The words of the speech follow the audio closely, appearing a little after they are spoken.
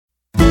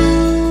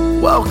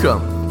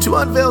Welcome to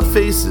Unveiled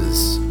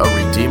Faces,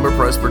 a Redeemer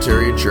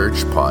Presbyterian Church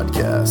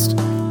podcast.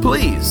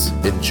 Please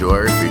enjoy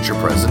our feature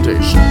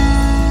presentation.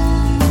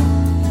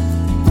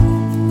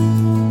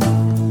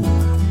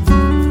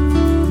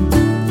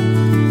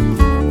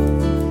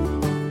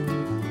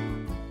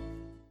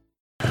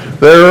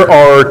 There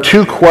are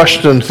two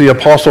questions the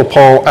Apostle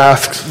Paul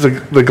asks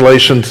the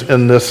Galatians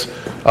in this,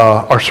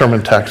 our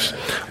sermon text.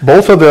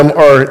 Both of them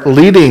are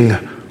leading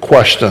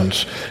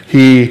questions.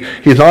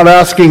 He's not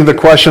asking the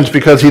questions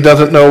because he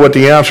doesn't know what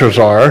the answers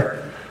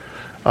are.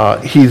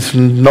 He's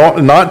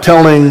not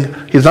testing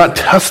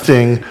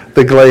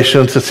the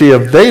Galatians to see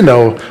if they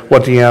know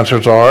what the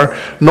answers are,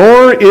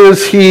 nor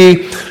is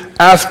he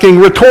asking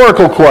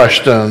rhetorical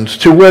questions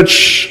to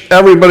which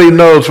everybody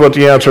knows what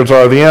the answers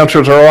are. The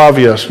answers are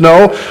obvious.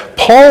 No,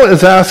 Paul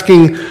is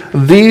asking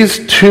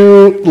these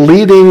two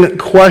leading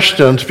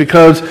questions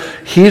because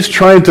he's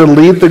trying to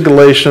lead the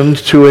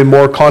Galatians to a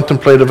more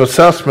contemplative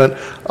assessment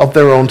of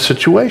their own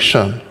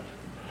situation.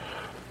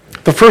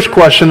 The first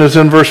question is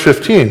in verse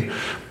 15.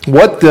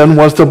 What then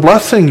was the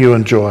blessing you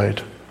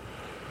enjoyed?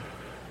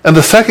 And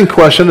the second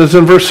question is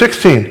in verse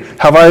 16.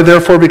 Have I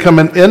therefore become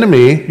an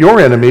enemy, your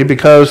enemy,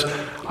 because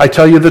I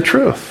tell you the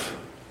truth?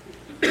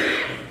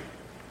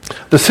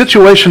 The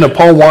situation that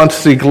Paul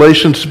wants the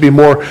Galatians to be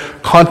more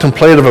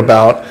contemplative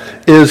about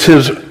is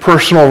his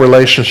personal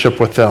relationship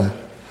with them.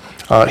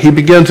 He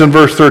begins in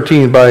verse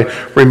 13 by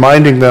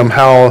reminding them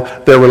how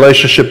their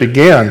relationship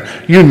began.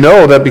 You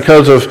know that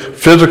because of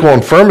physical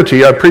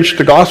infirmity, I preached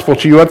the gospel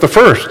to you at the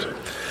first.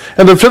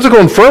 And the physical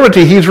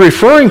infirmity he's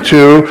referring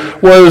to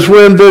was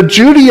when the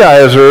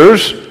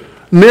Judaizers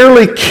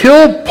nearly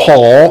killed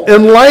Paul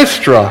in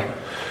Lystra.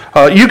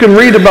 You can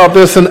read about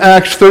this in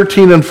Acts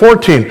 13 and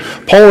 14.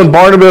 Paul and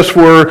Barnabas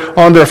were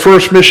on their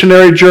first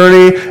missionary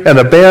journey, and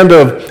a band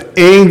of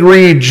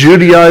angry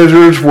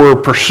Judaizers were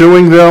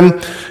pursuing them.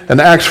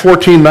 And Acts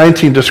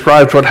 14:19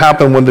 describes what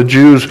happened when the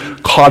Jews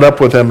caught up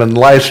with them in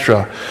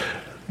Lystra.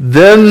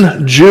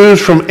 Then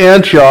Jews from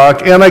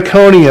Antioch and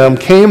Iconium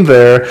came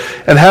there,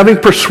 and having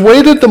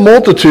persuaded the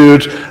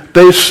multitudes,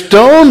 they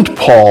stoned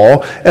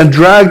Paul and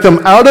dragged him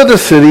out of the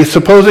city,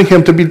 supposing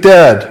him to be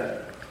dead.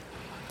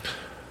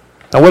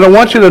 Now, what I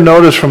want you to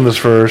notice from this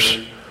verse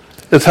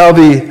is how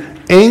the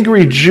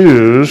angry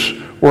Jews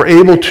were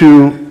able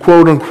to,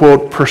 quote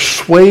unquote,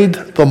 persuade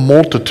the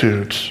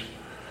multitudes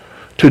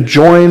to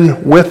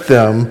join with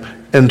them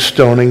in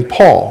stoning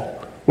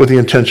Paul with the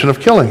intention of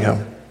killing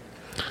him.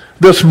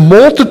 This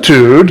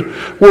multitude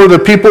were the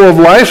people of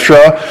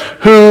Lystra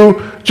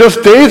who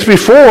just days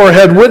before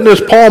had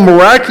witnessed Paul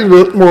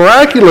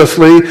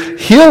miraculously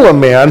heal a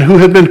man who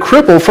had been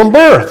crippled from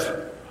birth.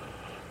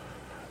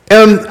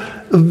 And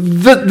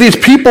these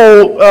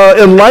people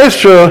in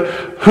Lystra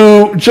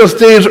who just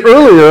days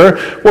earlier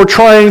were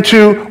trying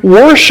to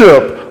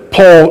worship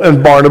Paul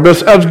and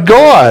Barnabas as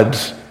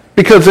gods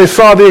because they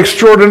saw the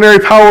extraordinary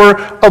power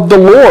of the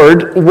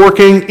Lord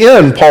working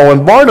in Paul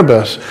and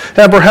Barnabas.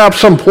 And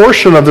perhaps some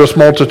portion of this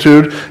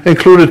multitude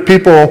included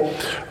people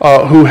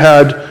who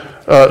had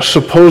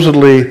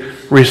supposedly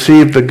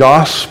received the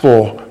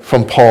gospel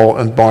from Paul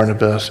and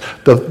Barnabas.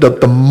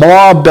 The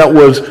mob that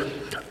was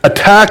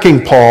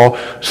attacking Paul,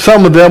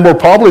 some of them were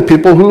probably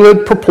people who had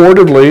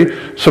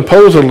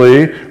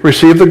supposedly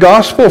received the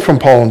gospel from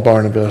Paul and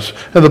Barnabas.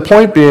 And the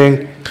point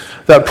being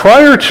that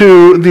prior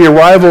to the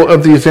arrival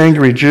of these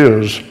angry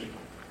Jews,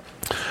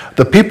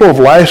 the people of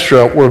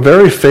Lystra were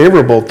very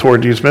favorable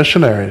toward these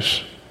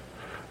missionaries.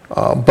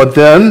 But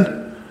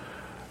then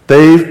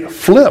they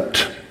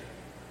flipped.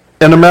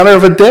 In a matter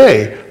of a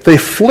day, they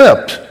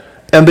flipped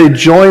and they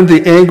joined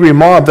the angry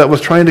mob that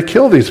was trying to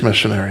kill these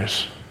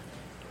missionaries.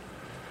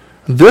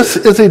 This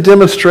is a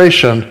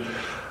demonstration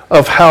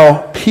of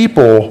how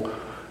people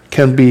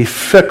can be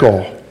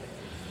fickle.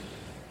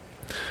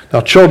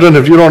 Now, children,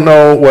 if you don't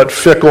know what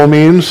fickle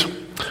means,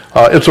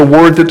 it's a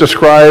word that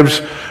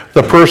describes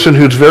the person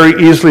who's very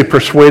easily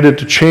persuaded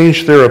to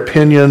change their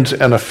opinions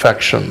and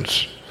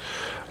affections.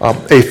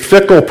 A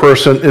fickle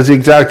person is the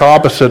exact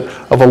opposite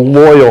of a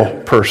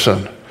loyal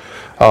person.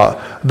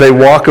 They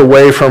walk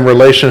away from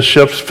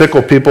relationships.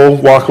 Fickle people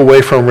walk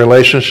away from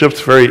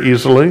relationships very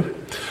easily.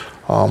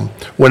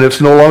 When it's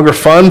no longer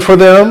fun for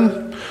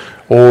them,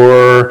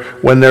 or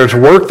when there's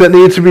work that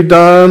needs to be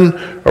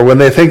done, or when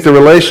they think the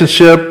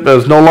relationship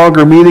is no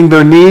longer meeting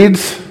their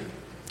needs,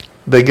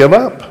 they give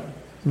up.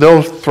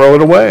 They'll throw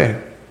it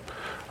away.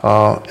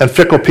 And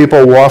fickle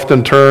people will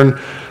often turn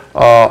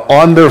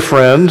on their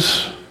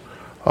friends,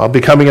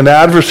 becoming an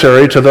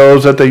adversary to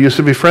those that they used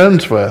to be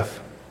friends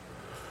with.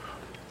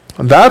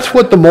 And that's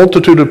what the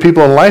multitude of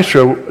people in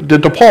Lystra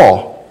did to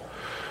Paul.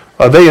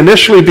 They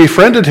initially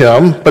befriended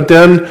him, but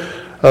then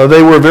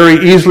they were very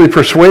easily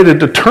persuaded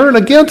to turn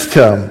against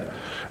him.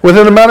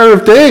 Within a matter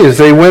of days,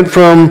 they went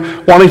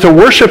from wanting to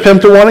worship him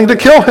to wanting to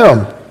kill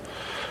him.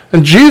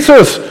 And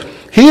Jesus,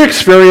 he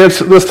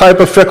experienced this type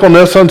of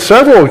fickleness on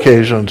several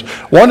occasions.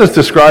 One is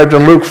described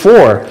in Luke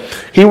 4.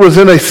 He was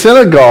in a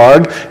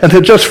synagogue and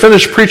had just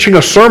finished preaching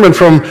a sermon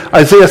from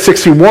Isaiah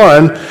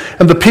 61,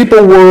 and the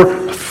people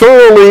were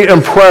thoroughly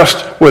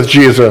impressed with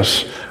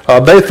Jesus.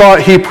 They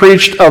thought he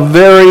preached a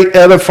very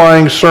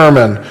edifying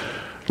sermon.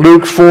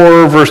 Luke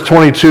 4, verse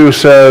 22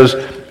 says,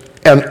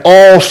 "And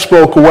all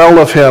spoke well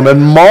of him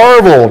and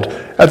marveled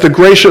at the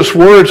gracious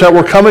words that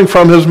were coming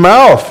from his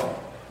mouth."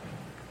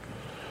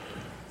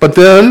 But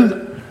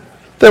then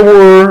there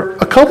were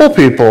a couple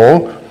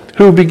people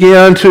who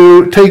began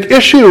to take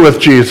issue with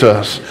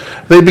Jesus.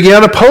 They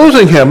began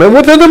opposing him. And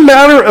within a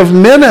matter of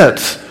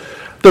minutes,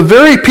 the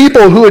very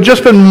people who had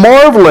just been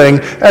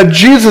marveling at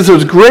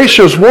Jesus'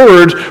 gracious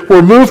words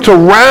were moved to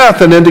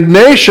wrath and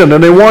indignation,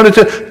 and they wanted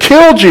to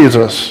kill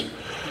Jesus.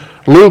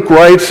 Luke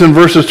writes in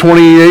verses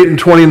 28 and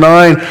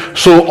 29,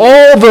 "So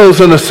all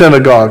those in the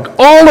synagogue,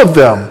 all of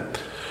them,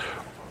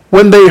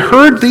 when they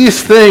heard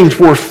these things,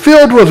 were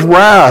filled with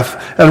wrath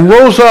and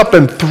rose up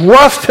and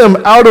thrust him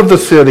out of the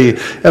city.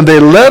 And they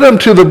led him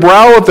to the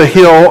brow of the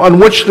hill on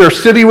which their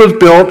city was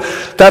built,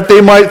 that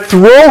they might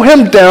throw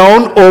him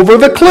down over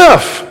the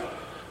cliff."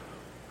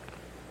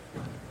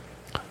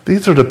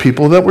 These are the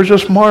people that were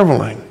just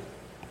marveling.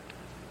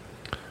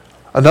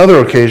 Another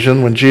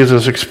occasion when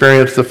Jesus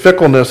experienced the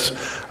fickleness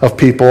of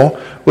people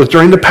was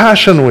during the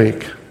Passion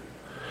Week.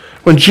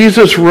 When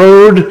Jesus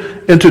rode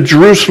into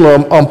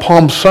Jerusalem on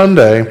Palm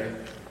Sunday,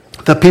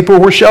 the people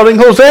were shouting,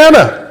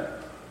 "Hosanna!"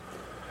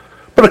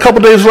 But a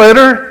couple days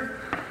later,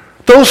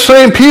 those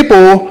same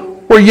people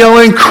were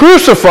yelling,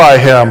 "Crucify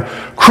him!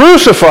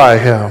 Crucify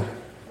him!"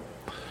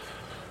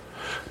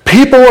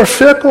 People are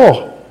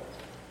fickle.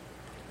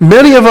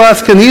 Many of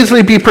us can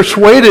easily be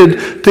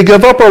persuaded to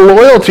give up our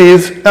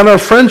loyalties and our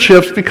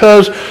friendships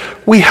because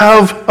we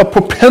have a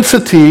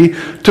propensity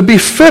to be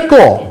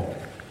fickle.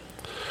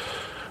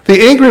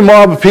 The angry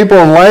mob of people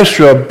in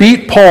Lystra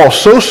beat Paul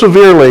so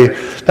severely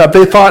that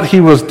they thought he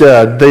was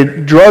dead. They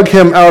drug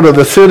him out of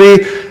the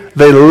city.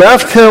 They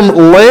left him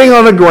laying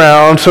on the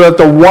ground so that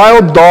the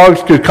wild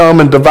dogs could come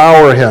and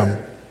devour him.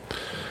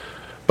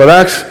 But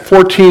Acts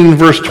 14,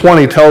 verse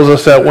 20 tells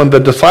us that when the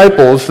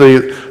disciples,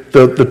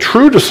 the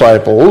true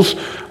disciples,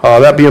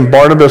 that being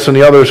Barnabas and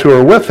the others who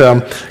were with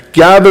him,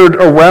 gathered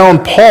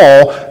around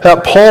Paul,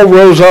 that Paul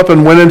rose up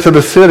and went into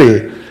the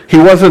city. He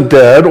wasn't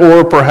dead,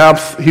 or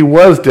perhaps he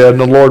was dead and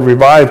the Lord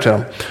revived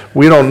him.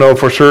 We don't know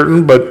for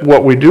certain, but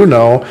what we do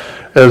know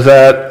is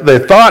that they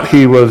thought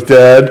he was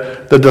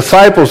dead. The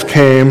disciples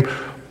came.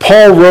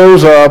 Paul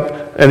rose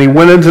up and he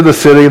went into the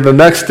city. The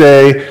next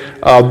day,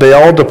 they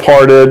all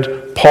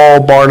departed.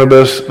 Paul,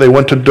 Barnabas, they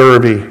went to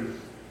Derbe.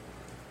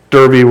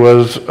 Derbe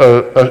was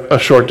a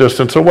short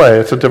distance away.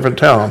 It's a different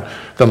town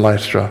than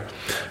Lystra.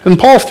 And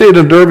Paul stayed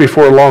in Derbe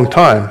for a long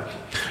time.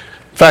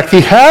 In fact,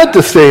 he had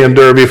to stay in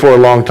Derbe for a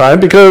long time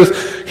because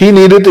he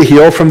needed to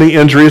heal from the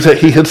injuries that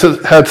he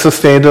had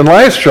sustained in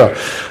Lystra.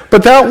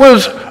 But that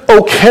was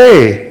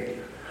okay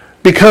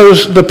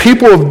because the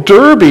people of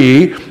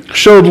Derbe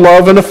showed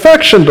love and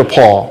affection to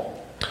Paul.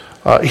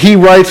 He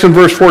writes in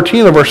verse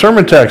 14 of our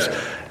sermon text,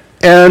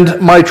 "And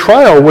my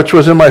trial, which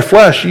was in my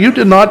flesh, you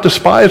did not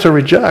despise or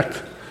reject,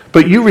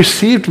 but you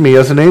received me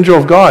as an angel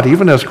of God,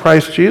 even as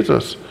Christ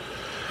Jesus."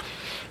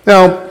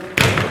 Now,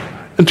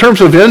 in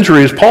terms of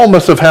injuries, Paul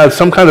must have had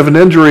some kind of an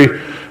injury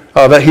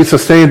that he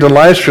sustained in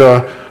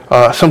Lystra,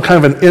 some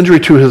kind of an injury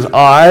to his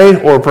eye,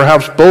 or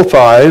perhaps both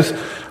eyes,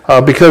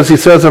 because he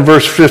says in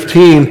verse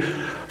 15,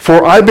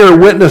 "For I bear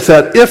witness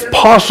that if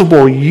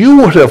possible, you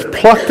would have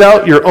plucked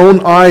out your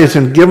own eyes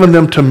and given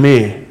them to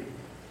me."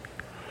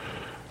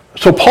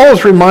 So Paul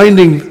is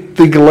reminding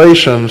the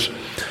Galatians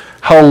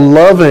how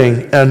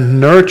loving and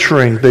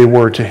nurturing they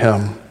were to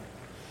him.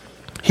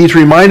 He's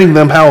reminding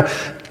them how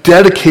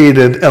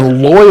dedicated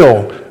and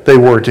loyal they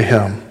were to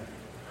him.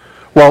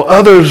 While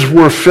others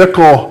were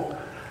fickle,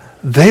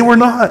 they were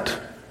not.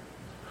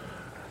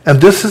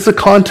 And this is the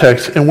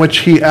context in which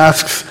he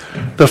asks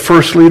the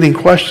first leading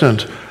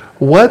questions.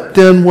 What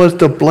then was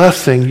the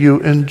blessing you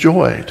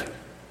enjoyed?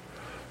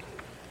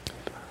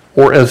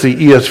 Or as the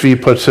ESV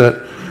puts it,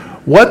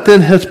 what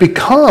then has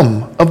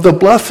become of the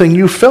blessing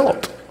you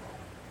felt?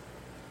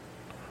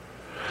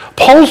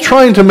 Paul's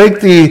trying to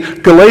make the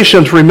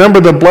Galatians remember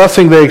the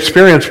blessing they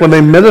experienced when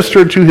they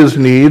ministered to his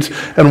needs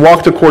and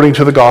walked according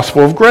to the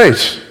gospel of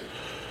grace.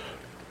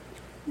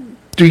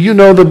 Do you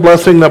know the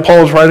blessing that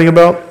Paul is writing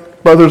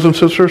about, brothers and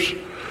sisters?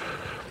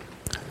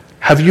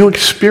 Have you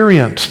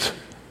experienced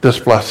this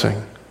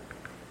blessing?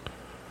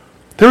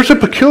 There's a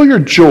peculiar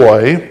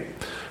joy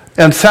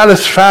and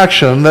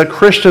satisfaction that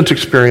Christians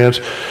experience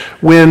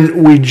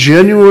when we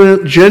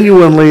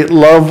genuinely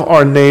love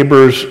our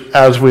neighbors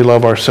as we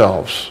love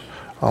ourselves.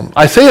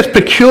 I say it's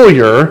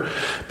peculiar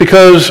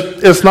because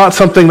it's not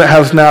something that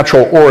has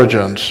natural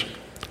origins.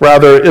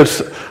 Rather,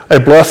 it's a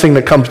blessing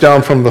that comes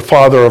down from the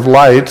Father of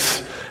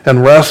lights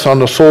and rests on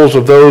the souls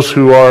of those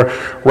who are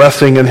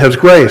resting in his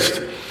grace.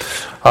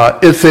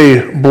 It's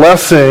a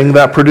blessing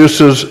that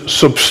produces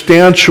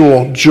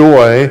substantial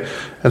joy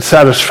and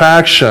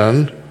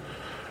satisfaction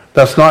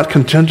that's not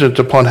contingent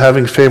upon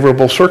having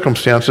favorable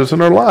circumstances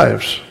in our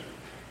lives.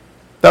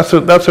 That's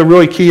a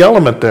really key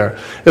element there.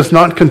 It's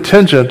not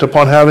contingent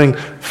upon having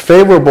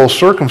favorable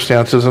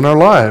circumstances in our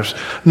lives.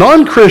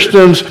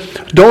 Non-Christians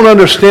don't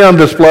understand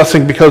this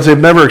blessing because they've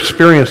never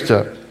experienced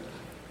it.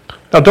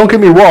 Now, don't get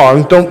me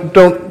wrong.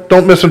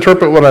 Don't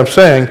misinterpret what I'm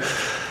saying.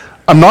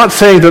 I'm not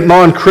saying that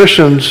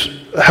non-Christians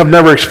have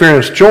never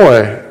experienced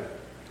joy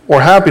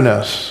or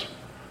happiness.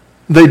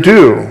 They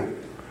do.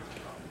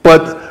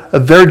 But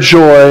their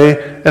joy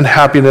and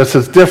happiness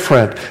is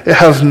different. It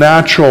has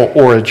natural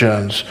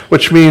origins,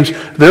 which means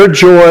their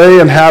joy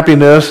and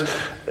happiness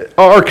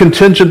are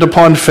contingent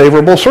upon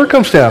favorable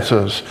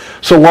circumstances.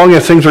 So long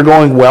as things are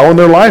going well in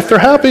their life, they're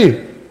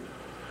happy.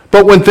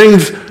 But when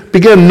things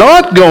begin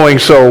not going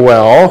so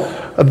well,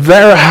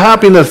 their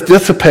happiness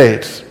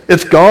dissipates.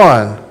 It's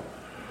gone.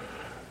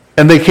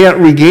 And they can't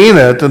regain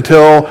it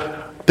until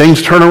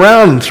things turn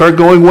around and start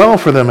going well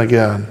for them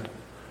again.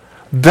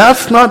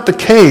 That's not the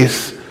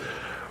case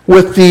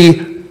with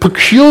the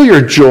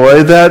peculiar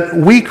joy that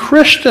we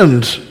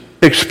Christians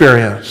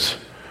experience.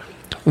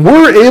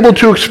 We're able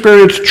to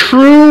experience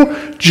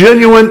true,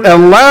 genuine,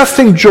 and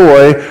lasting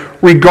joy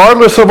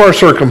regardless of our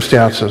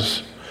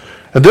circumstances.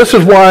 And this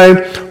is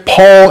why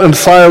Paul and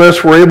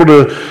Silas were able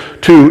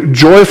to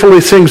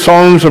joyfully sing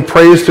songs of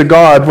praise to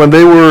God when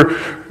they were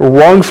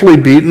wrongfully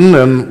beaten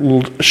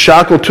and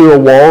shackled to a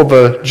wall of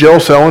a jail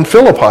cell in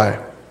Philippi.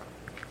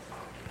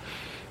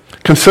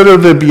 Consider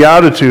the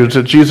Beatitudes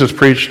that Jesus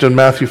preached in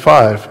Matthew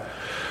 5.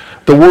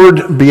 The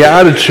word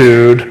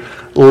beatitude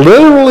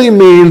literally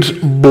means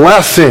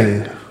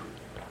blessing,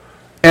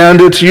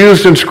 and it's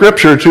used in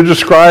Scripture to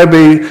describe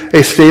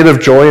a state of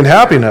joy and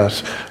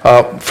happiness.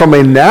 From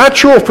a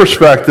natural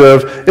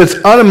perspective, it's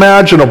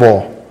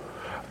unimaginable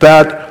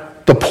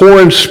that the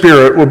poor in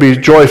spirit would be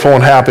joyful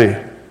and happy,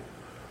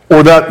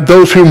 or that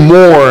those who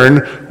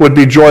mourn would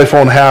be joyful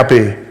and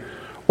happy,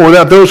 or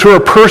that those who are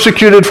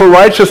persecuted for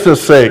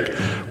righteousness' sake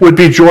would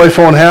be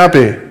joyful and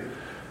happy.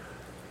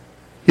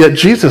 Yet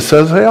Jesus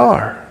says they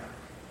are.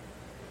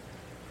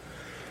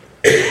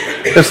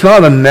 It's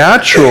not a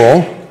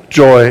natural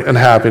joy and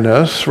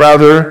happiness.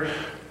 Rather,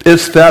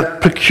 it's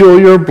that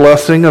peculiar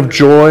blessing of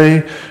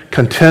joy,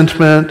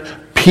 contentment,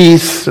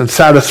 peace, and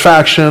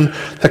satisfaction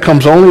that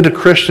comes only to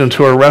Christians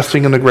who are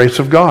resting in the grace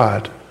of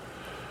God.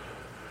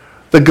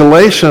 The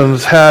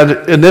Galatians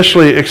had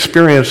initially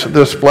experienced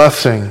this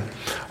blessing.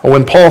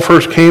 When Paul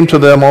first came to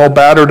them all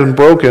battered and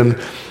broken,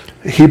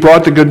 he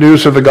brought the good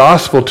news of the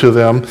gospel to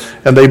them,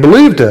 and they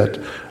believed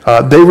it.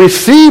 They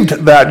received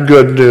that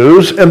good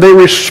news, and they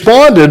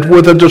responded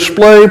with a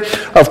display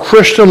of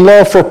Christian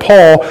love for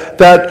Paul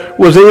that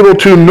was able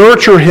to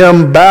nurture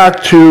him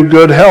back to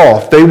good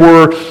health. They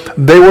were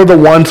the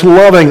ones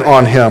loving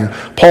on him.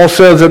 Paul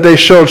says that they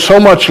showed so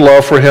much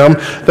love for him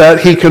that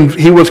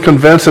he was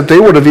convinced that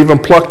they would have even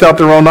plucked out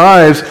their own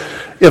eyes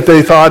if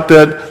they thought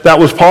that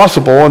was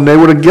possible, and they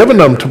would have given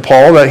them to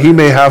Paul that he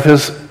may have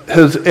his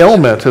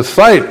ailment, his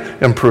sight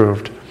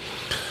improved.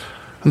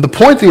 And the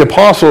point the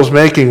apostle is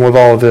making with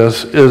all of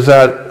this is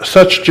that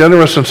such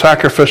generous and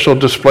sacrificial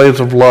displays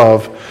of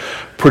love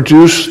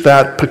produce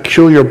that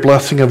peculiar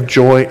blessing of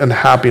joy and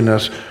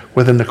happiness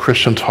within the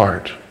Christian's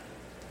heart.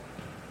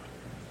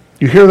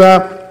 You hear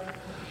that?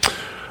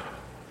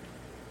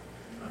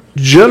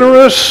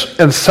 Generous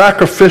and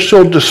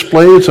sacrificial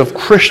displays of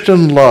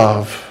Christian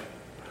love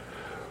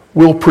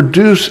will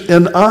produce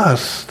in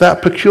us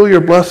that peculiar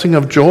blessing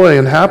of joy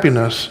and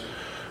happiness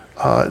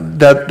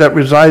that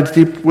resides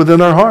deep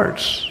within our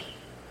hearts.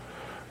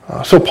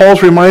 So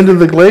Paul's reminded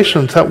the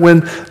Galatians that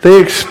when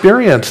they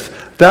experienced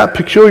that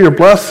peculiar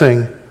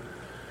blessing,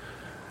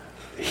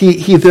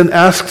 he then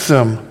asks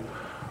them,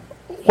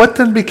 what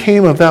then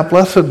became of that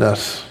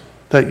blessedness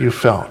that you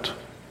felt?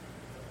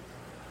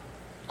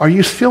 Are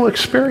you still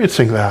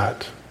experiencing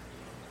that?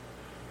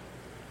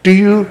 Do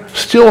you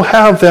still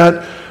have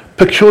that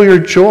peculiar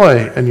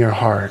joy in your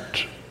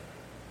heart?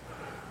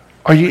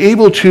 Are you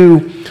able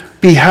to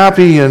be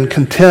happy and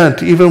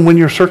content even when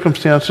your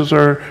circumstances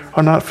are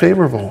not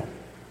favorable?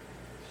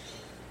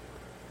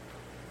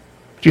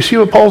 Do you see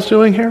what Paul's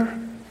doing here?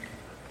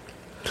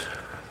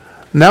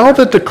 Now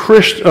that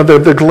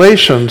the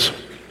Galatians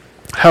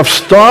have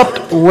stopped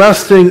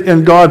resting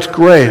in God's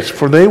grace,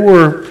 for they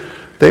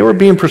were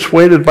being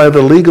persuaded by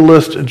the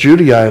legalist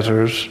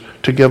Judaizers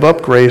to give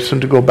up grace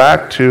and to go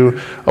back to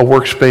a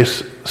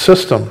works-based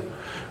system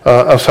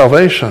of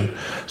salvation.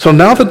 So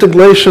now that the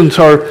Galatians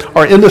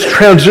are in this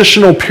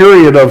transitional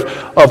period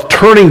of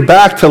turning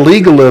back to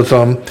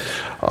legalism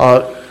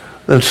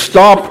and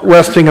stop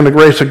resting in the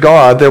grace of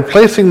God, they're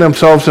placing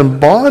themselves in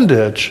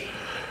bondage.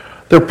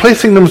 They're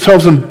placing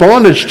themselves in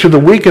bondage to the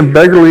weak and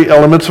beggarly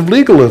elements of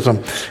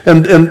legalism.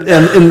 And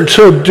in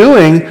so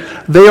doing,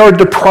 they are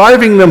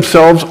depriving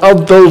themselves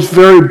of those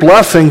very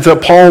blessings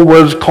that Paul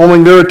was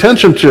calling their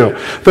attention to.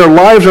 Their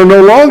lives are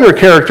no longer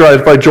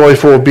characterized by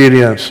joyful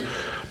obedience,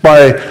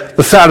 by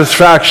the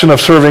satisfaction of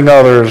serving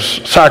others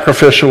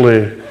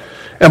sacrificially,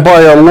 and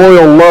by a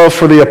loyal love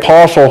for the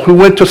apostle who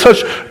went to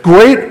such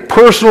great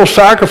personal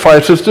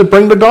sacrifices to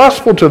bring the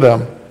gospel to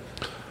them.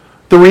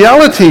 The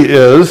reality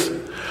is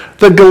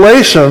the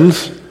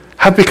Galatians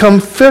have become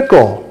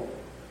fickle.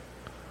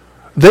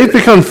 They've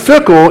become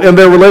fickle in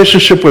their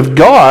relationship with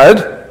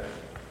God,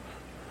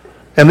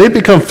 and they've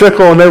become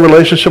fickle in their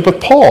relationship with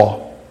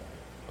Paul.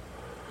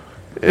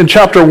 In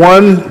chapter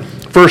 1,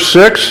 Verse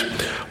 6,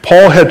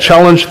 Paul had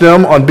challenged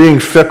them on being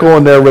fickle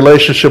in their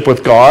relationship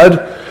with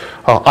God.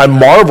 I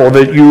marvel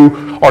that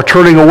you are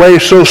turning away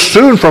so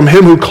soon from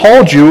him who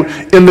called you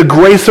in the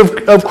grace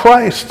of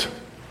Christ.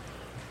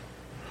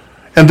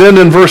 And then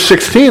in verse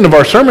 16 of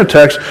our sermon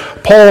text,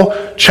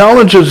 Paul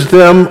challenges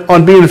them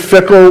on being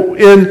fickle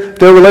in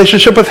their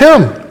relationship with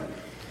him.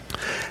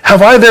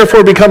 Have I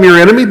therefore become your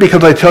enemy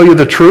because I tell you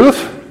the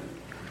truth?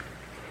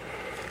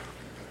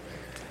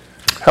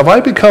 Have I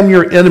become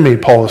your enemy,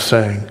 Paul is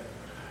saying,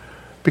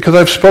 because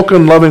I've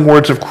spoken loving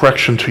words of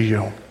correction to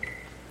you?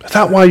 Is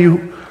that why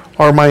you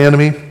are my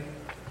enemy?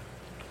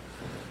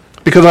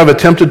 Because I've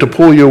attempted to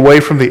pull you away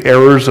from the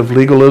errors of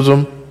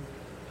legalism?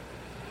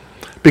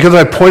 Because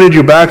I pointed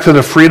you back to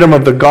the freedom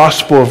of the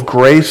gospel of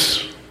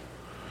grace?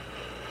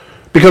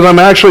 Because I'm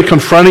actually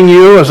confronting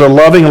you as a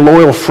loving and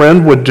loyal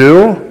friend would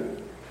do?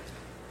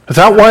 Is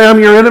that why I'm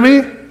your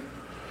enemy?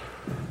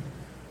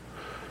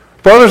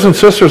 Brothers and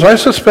sisters, I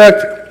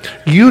suspect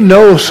you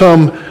know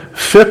some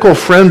fickle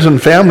friends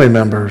and family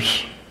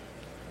members.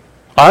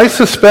 I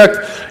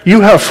suspect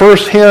you have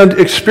firsthand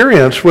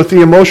experience with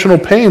the emotional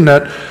pain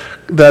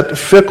that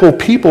fickle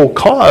people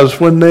cause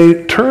when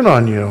they turn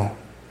on you.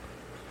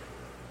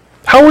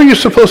 How are you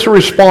supposed to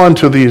respond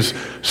to these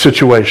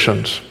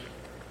situations?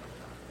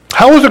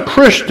 How is a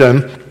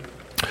Christian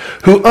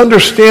who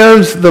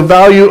understands the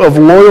value of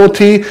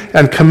loyalty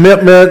and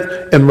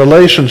commitment in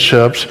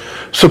relationships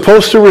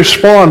supposed to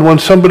respond when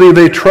somebody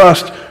they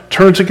trust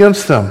turns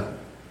against them?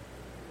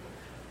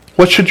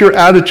 What should your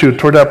attitude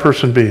toward that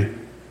person be?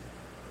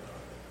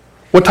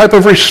 What type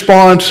of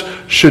response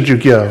should you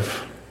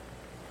give?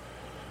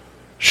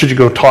 Should you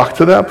go talk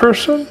to that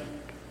person?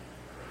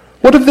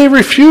 What if they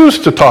refuse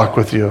to talk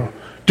with you?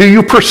 Do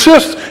you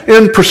persist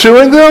in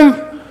pursuing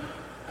them?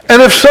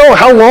 And if so,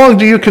 how long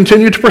do you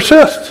continue to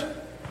persist?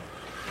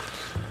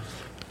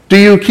 Do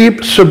you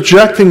keep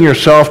subjecting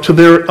yourself to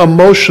their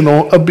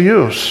emotional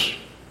abuse?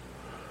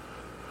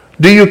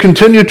 Do you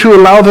continue to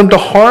allow them to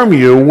harm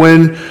you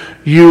when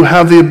you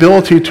have the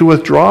ability to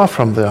withdraw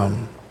from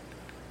them?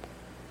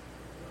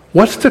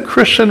 What's the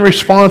Christian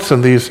response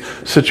in these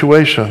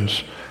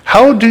situations?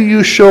 How do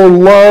you show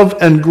love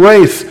and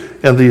grace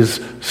in these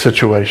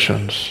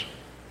situations?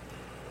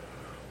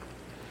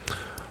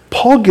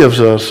 Paul gives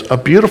us a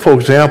beautiful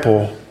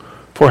example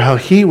for how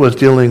he was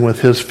dealing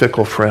with his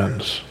fickle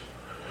friends.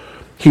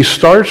 He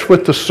starts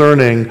with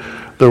discerning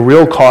the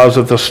real cause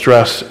of the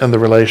stress in the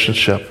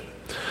relationship.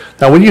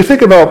 Now, when you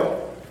think about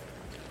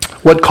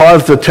what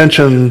caused the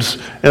tensions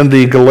in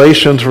the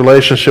Galatians'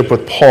 relationship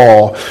with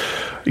Paul,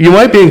 you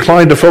might be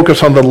inclined to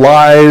focus on the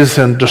lies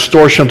and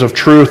distortions of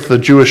truth the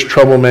Jewish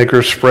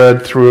troublemakers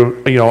spread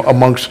through,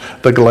 amongst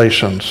the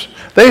Galatians.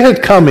 They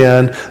had come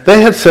in,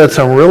 they had said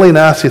some really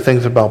nasty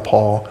things about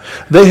Paul.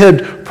 They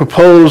had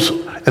proposed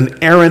an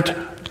errant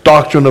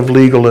doctrine of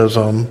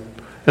legalism.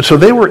 And so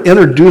they were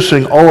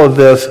introducing all of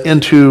this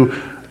into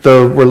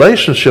the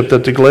relationship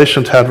that the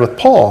Galatians had with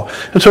Paul.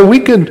 And so we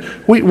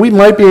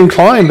might be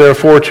inclined,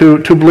 therefore, to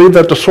believe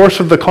that the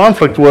source of the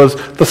conflict was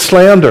the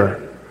slander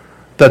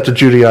that the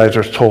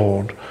Judaizers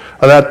told,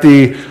 or that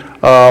the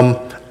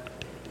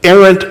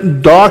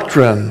errant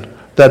doctrine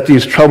that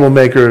these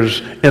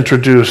troublemakers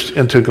introduced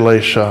into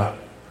Galatia.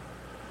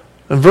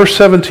 And verse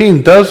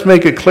 17 does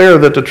make it clear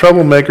that the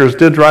troublemakers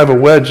did drive a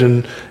wedge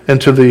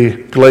into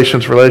the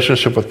Galatians'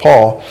 relationship with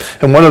Paul.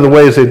 And one of the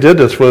ways they did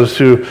this was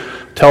to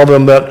tell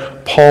them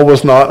that Paul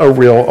was not a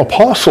real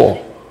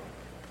apostle.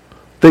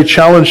 They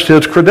challenged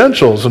his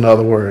credentials, in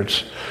other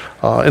words.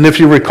 And if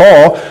you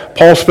recall,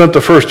 Paul spent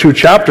the first 2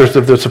 chapters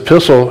of this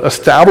epistle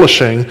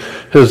establishing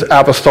his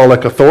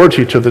apostolic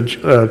authority to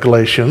the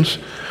Galatians.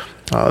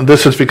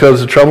 This is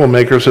because the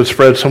troublemakers had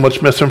spread so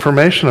much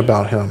misinformation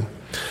about him.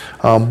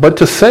 But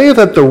to say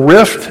that the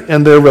rift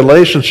in their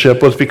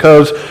relationship was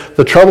because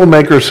the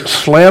troublemakers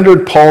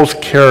slandered Paul's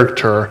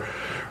character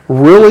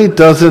really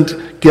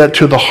doesn't get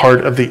to the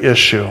heart of the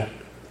issue.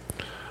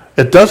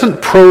 It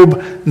doesn't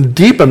probe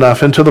deep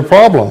enough into the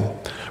problem.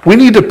 We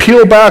need to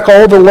peel back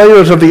all the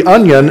layers of the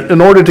onion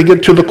in order to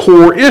get to the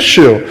core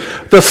issue.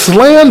 The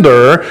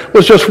slander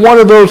was just one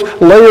of those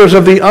layers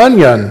of the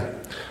onion,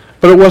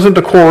 but it wasn't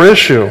the core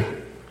issue.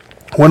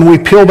 When we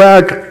peel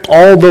back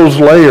all those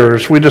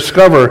layers, we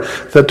discover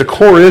that the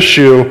core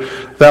issue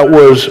that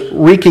was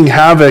wreaking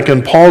havoc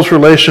in Paul's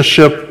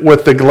relationship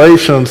with the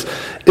Galatians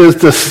is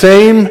the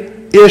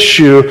same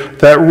issue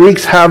that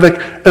wreaks havoc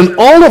in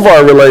all of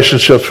our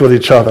relationships with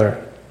each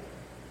other.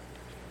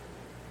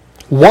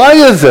 Why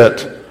is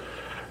it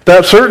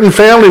that certain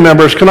family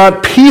members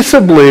cannot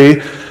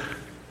peaceably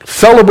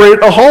celebrate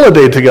a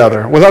holiday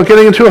together without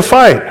getting into a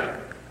fight?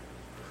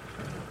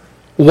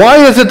 Why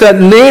is it that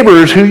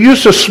neighbors who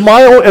used to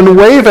smile and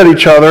wave at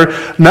each other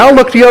now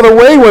look the other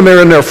way when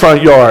they're in their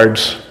front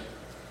yards?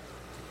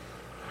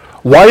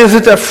 Why is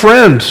it that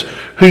friends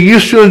who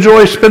used to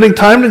enjoy spending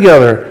time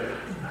together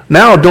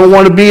now don't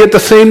want to be at the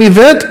same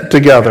event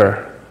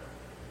together?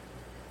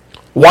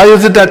 Why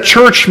is it that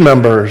church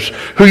members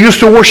who used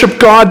to worship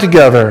God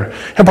together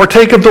and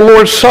partake of the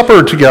Lord's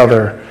Supper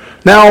together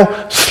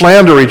now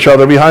slander each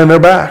other behind their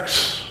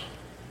backs?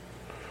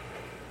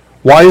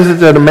 Why is it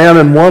that a man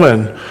and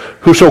woman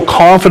who so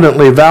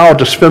confidently vow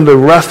to spend the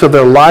rest of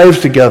their lives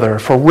together,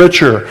 for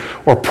richer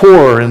or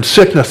poorer, in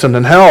sickness and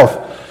in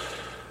health,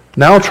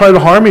 now try to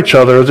harm each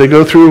other as they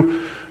go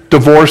through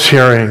divorce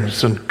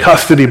hearings and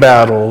custody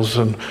battles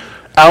and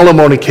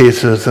alimony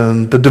cases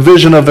and the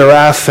division of their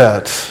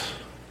assets?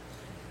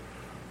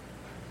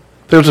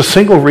 There's a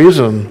single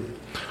reason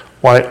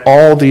why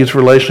all these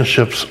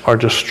relationships are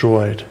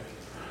destroyed.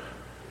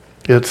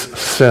 It's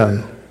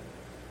sin.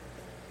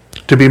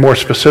 To be more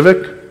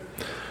specific,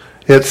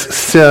 it's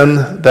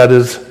sin that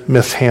is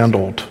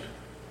mishandled.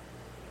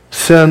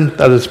 Sin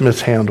that is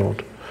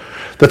mishandled.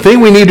 The thing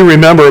we need to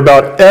remember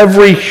about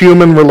every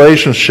human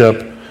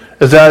relationship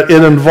is that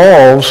it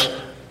involves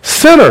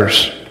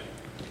sinners.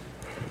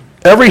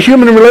 Every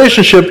human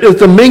relationship is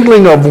the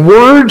mingling of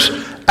words,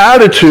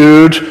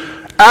 attitudes,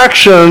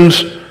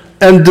 actions,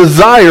 and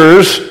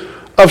desires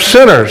of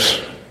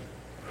sinners.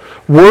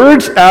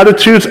 Words,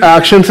 attitudes,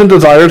 actions, and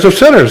desires of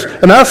sinners.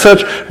 And as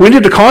such, we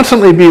need to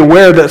constantly be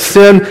aware that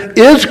sin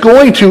is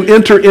going to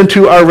enter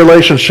into our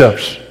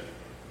relationships.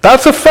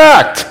 That's a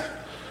fact.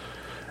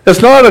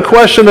 It's not a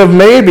question of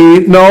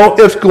maybe. No,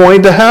 it's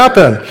going to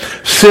happen.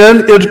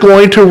 Sin is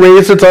going to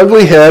raise its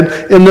ugly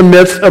head in the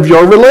midst of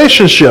your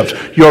relationships.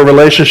 Your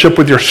relationship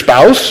with your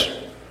spouse,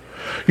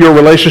 your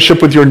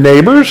relationship with your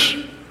neighbors,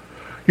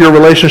 your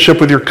relationship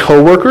with your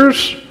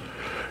coworkers,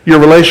 your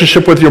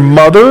relationship with your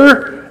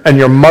mother and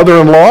your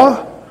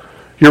mother-in-law,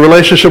 your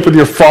relationship with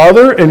your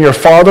father and your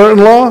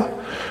father-in-law,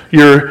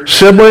 your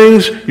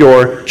siblings,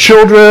 your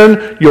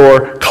children,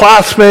 your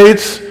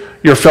classmates,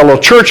 your fellow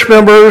church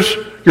members,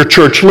 your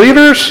church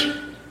leaders.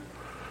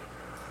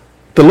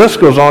 The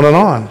list goes on and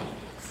on.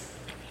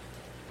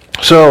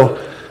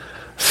 So,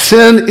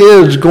 sin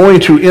is going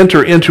to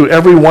enter into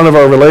every one of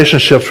our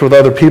relationships with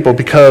other people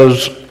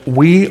because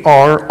we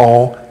are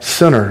all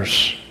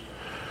sinners.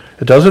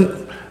 It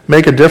doesn't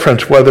make a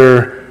difference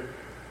whether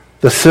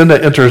the sin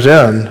that enters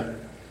in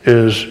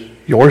is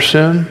your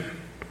sin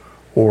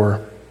or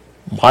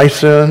my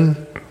sin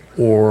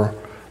or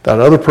that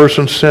other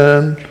person's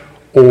sin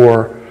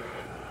or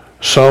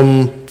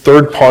some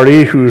third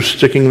party who's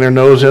sticking their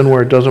nose in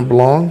where it doesn't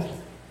belong.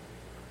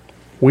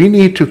 We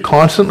need to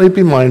constantly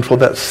be mindful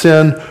that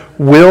sin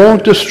will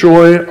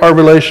destroy our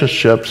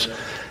relationships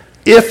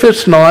if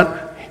it's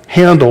not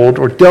handled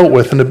or dealt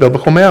with in a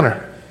biblical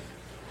manner.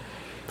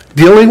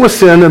 Dealing with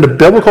sin in a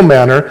biblical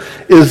manner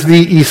is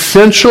the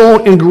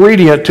essential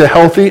ingredient to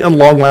healthy and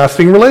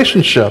long-lasting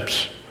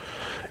relationships.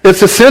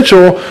 It's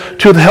essential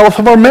to the health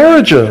of our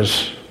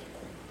marriages.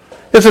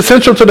 It's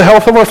essential to the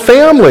health of our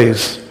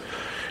families.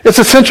 It's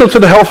essential to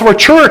the health of our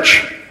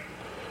church.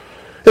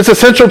 It's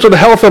essential to the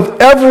health of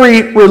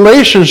every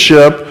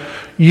relationship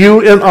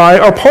you and I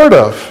are part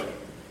of.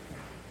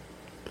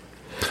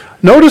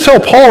 Notice how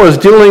Paul is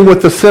dealing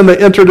with the sin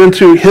that entered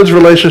into his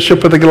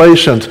relationship with the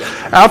Galatians.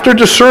 After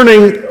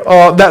discerning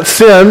that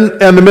sin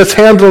and the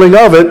mishandling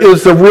of it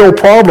is the real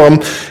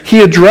problem,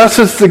 he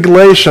addresses the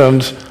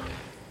Galatians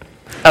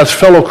as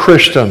fellow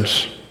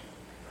Christians.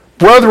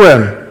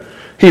 Brethren,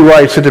 he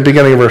writes at the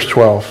beginning of verse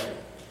 12.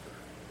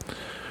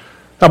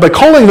 Now, by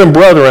calling them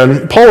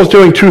brethren, Paul is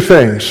doing two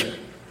things.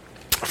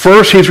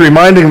 First, he's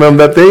reminding them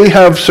that they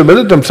have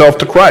submitted themselves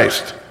to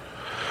Christ.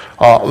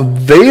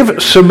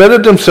 They've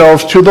submitted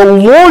themselves to the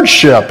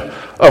lordship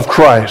of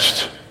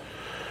Christ.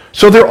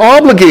 So they're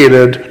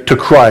obligated to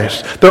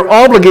Christ. They're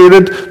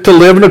obligated to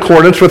live in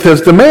accordance with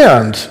his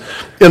demands.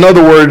 In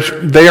other words,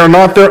 they are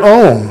not their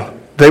own.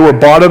 They were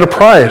bought at a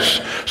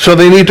price. So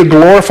they need to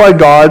glorify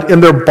God in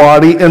their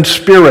body and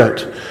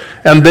spirit.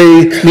 And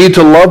they need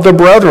to love the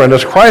brethren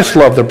as Christ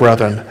loved the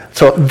brethren.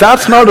 So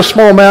that's not a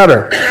small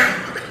matter.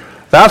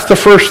 That's the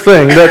first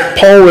thing that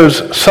Paul is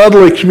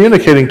subtly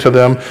communicating to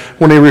them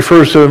when he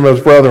refers to them as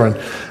brethren.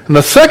 And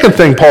the second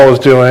thing Paul is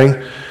doing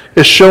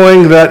is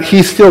showing that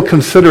he still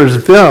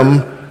considers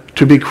them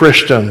to be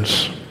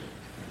Christians.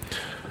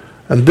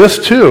 And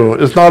this too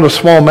is not a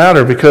small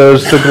matter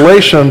because the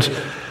Galatians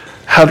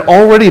had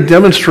already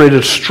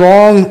demonstrated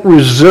strong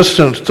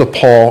resistance to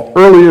Paul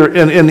earlier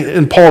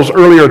in Paul's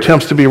earlier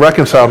attempts to be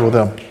reconciled with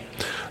him.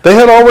 They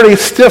had already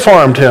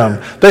stiff-armed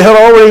him. They had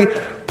already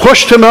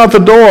pushed him out the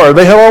door.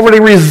 They had already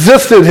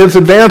resisted his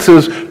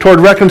advances toward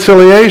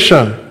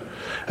reconciliation.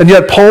 And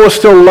yet Paul is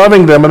still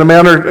loving them in a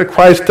manner that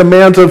Christ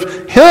demands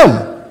of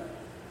him.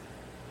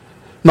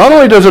 Not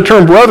only does the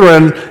term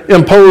brethren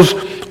impose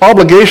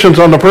obligations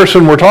on the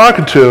person we're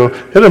talking to,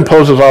 it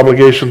imposes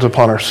obligations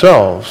upon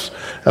ourselves.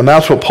 And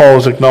that's what Paul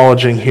is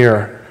acknowledging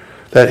here,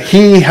 that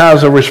he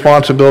has a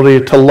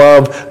responsibility to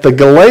love the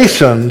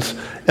Galatians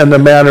in the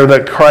manner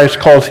that Christ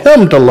calls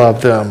him to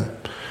love them.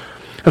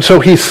 And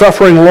so he's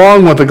suffering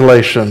along with the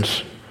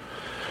Galatians.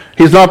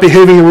 He's not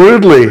behaving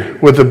rudely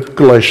with the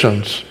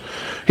Galatians.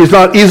 He's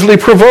not easily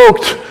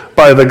provoked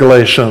by the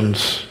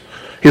Galatians.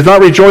 He's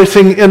not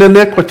rejoicing in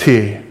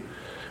iniquity.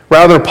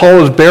 Rather,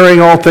 Paul is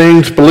bearing all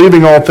things,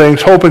 believing all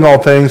things, hoping all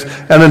things,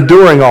 and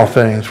enduring all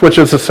things, which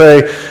is to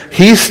say,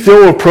 he's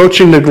still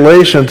approaching the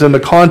Galatians in the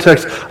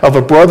context of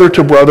a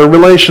brother-to-brother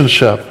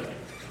relationship.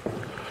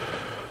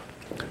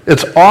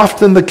 It's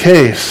often the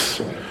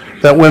case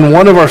that when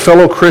one of our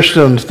fellow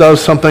Christians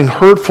does something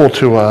hurtful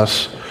to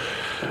us,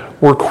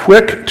 we're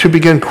quick to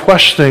begin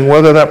questioning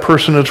whether that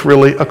person is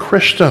really a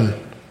Christian.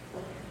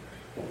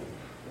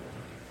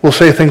 We'll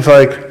say things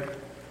like,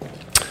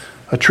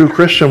 a true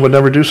Christian would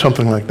never do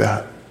something like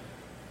that.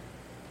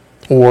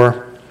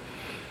 Or,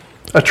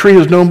 a tree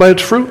is known by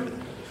its fruit.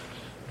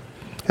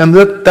 And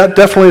that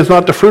definitely is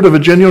not the fruit of a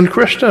genuine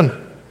Christian.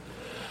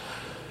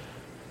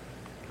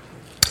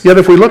 Yet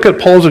if we look at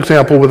Paul's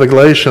example with the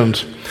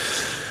Galatians,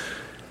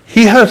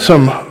 he had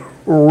some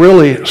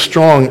really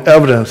strong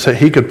evidence that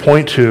he could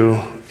point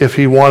to if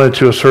he wanted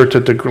to assert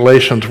that the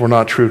Galatians were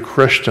not true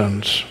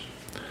Christians.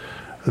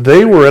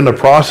 They were in the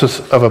process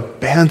of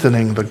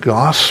abandoning the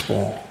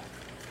gospel.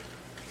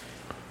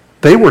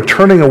 They were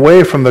turning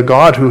away from the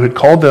God who had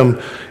called them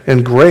in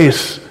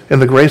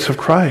the grace of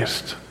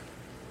Christ.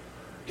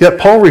 Yet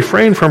Paul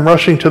refrained from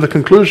rushing to the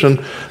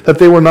conclusion that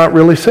they were not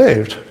really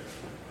saved.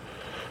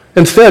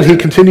 Instead, he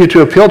continued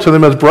to appeal to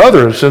them as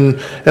brothers in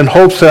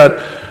hopes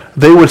that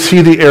they would see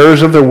the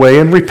errors of their way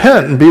and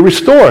repent and be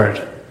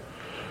restored.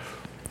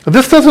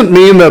 This doesn't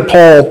mean that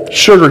Paul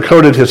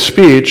sugarcoated his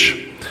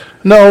speech.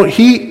 No,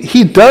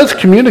 he does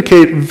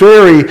communicate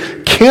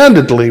very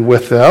candidly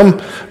with them.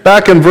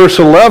 Back in verse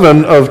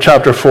 11 of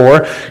chapter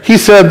 4, he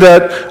said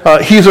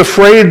that he's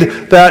afraid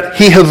that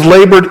he has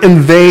labored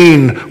in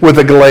vain with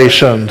the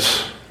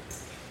Galatians.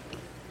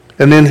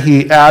 And then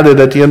he added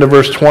at the end of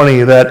verse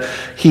 20 that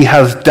he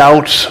has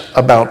doubts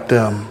about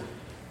them.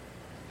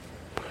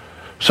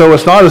 So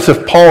it's not as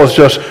if Paul is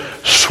just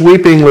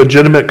sweeping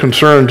legitimate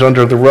concerns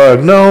under the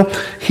rug. No,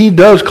 he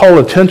does call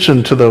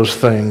attention to those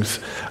things.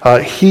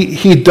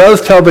 He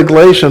does tell the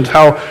Galatians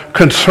how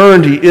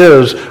concerned he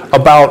is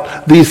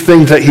about these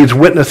things that he's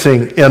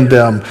witnessing in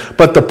them.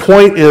 But the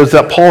point is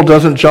that Paul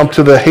doesn't jump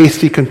to the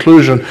hasty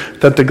conclusion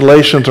that the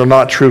Galatians are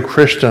not true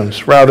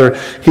Christians. Rather,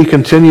 he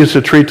continues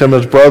to treat them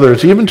as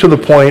brothers, even to the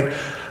point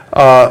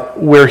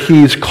where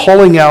he's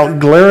calling out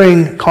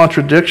glaring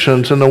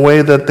contradictions in the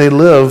way that they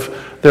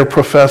live their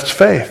professed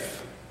faith.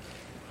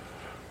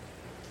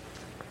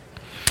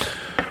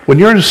 When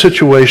you're in a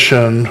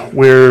situation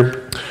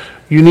where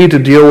you need to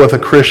deal with a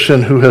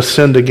Christian who has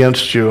sinned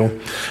against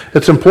you,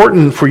 it's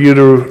important for you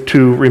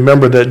to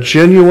remember that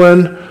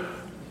genuine,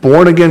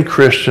 born-again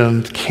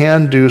Christians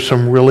can do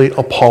some really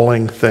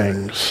appalling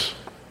things.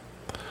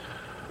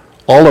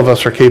 All of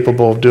us are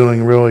capable of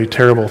doing really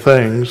terrible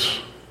things.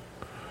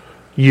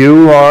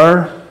 You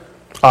are,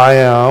 I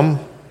am,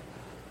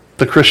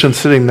 the Christian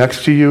sitting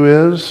next to you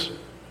is,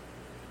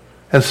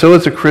 and so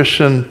is a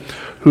Christian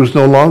who's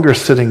no longer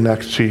sitting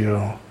next to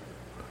you.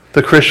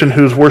 The Christian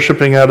who's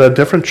worshiping at a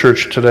different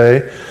church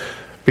today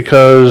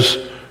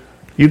because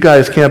you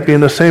guys can't be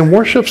in the same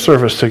worship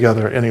service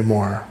together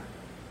anymore.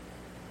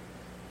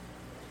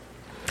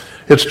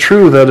 It's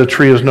true that a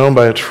tree is known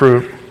by its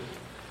fruit.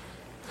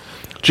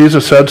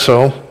 Jesus said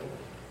so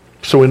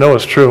we know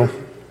it's true.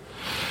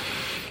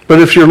 But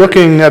if you're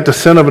looking at the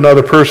sin of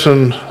another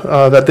person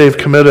that they've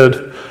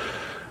committed,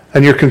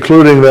 and you're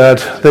concluding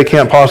that they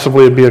can't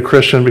possibly be a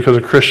Christian because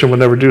a Christian would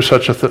never do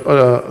such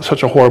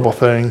a horrible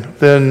thing,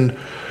 then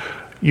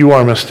you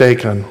are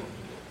mistaken.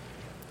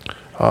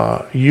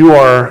 You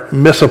are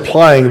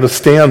misapplying the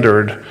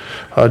standard.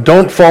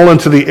 Don't fall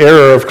into the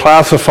error of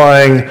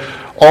classifying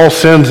all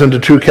sins into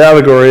two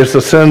categories,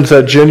 the sins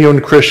that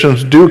genuine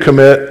Christians do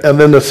commit and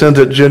then the sins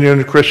that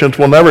genuine Christians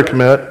will never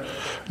commit.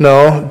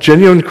 No,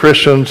 genuine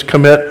Christians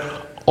commit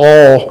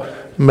all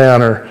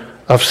manner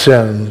of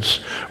sins.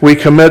 We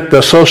commit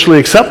the socially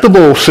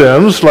acceptable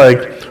sins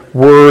like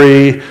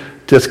worry,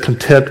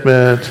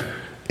 discontentment,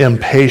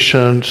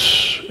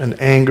 impatience, and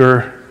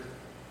anger.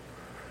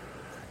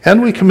 And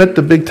we commit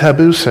the big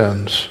taboo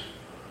sins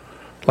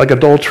like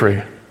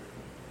adultery,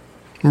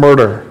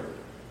 murder,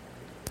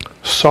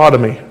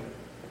 sodomy,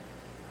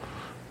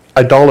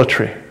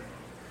 idolatry.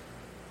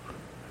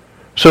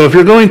 So if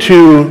you're going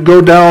to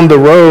go down the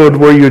road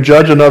where you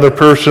judge another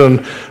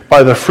person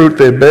by the fruit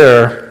they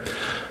bear,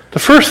 the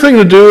first thing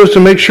to do is to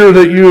make sure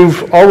that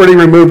you've already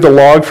removed the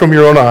log from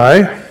your own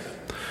eye.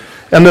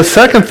 And the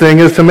second thing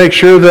is to make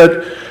sure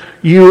that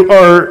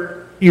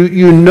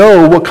you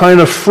know what kind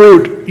of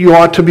fruit you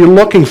ought to be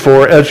looking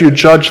for as you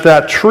judge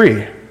that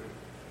tree.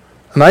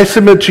 And I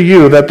submit to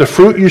you that the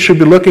fruit you should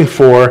be looking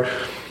for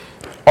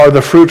are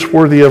the fruits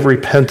worthy of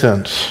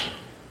repentance.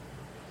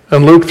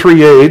 In Luke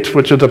 3:8,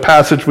 which is a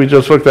passage we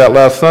just looked at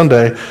last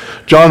Sunday,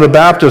 John the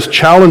Baptist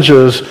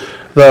challenges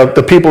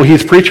the people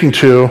he's preaching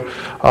to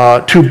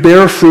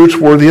bear fruits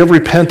worthy of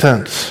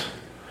repentance.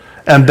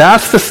 And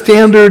that's the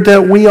standard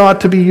that we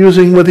ought to be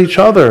using with each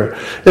other.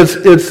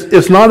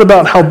 It's not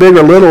about how big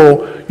or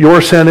little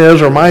your sin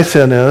is or my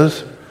sin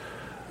is.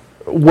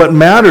 What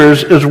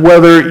matters is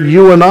whether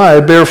you and I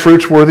bear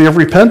fruits worthy of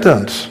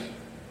repentance.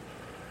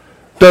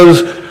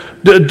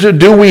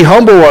 Do we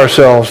humble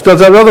ourselves? Does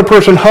that other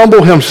person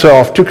humble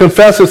himself to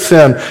confess his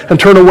sin and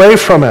turn away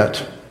from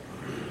it?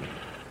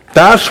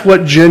 That's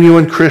what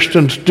genuine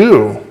Christians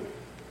do.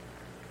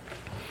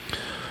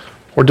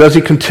 Or does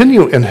he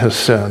continue in his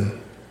sin?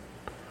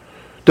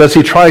 Does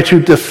he try to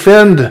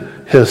defend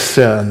his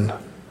sin?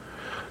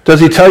 Does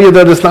he tell you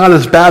that it's not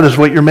as bad as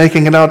what you're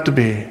making it out to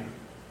be?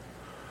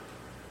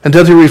 And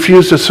does he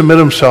refuse to submit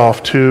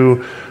himself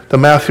to the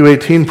Matthew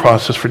 18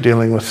 process for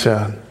dealing with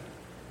sin?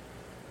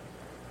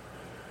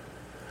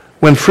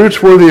 When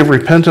fruits worthy of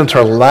repentance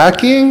are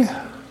lacking,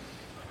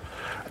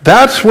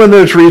 that's when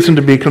there's reason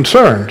to be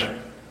concerned.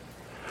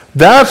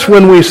 That's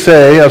when we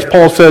say, as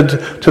Paul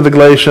said to the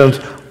Galatians,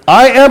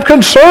 I am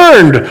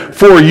concerned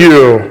for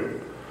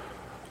you.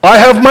 I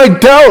have my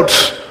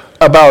doubts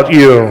about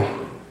you.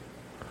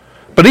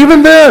 But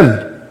even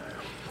then,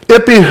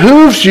 it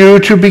behooves you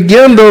to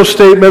begin those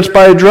statements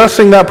by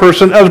addressing that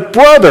person as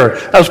brother,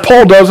 as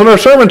Paul does in our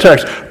sermon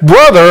text.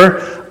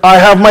 Brother, I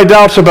have my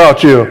doubts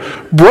about you.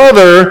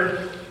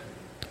 Brother,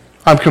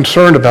 I'm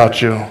concerned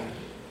about you.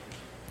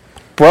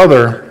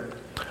 Brother,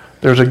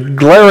 there's a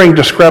glaring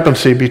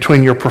discrepancy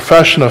between your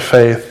profession of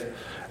faith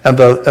and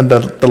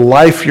the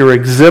life you're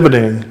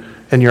exhibiting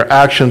in your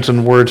actions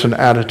and words and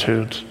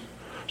attitudes.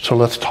 So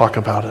let's talk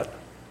about it.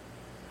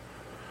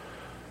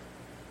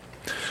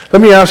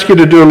 Let me ask you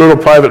to do a little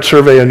private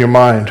survey in your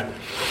mind.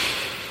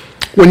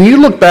 When you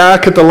look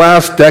back at the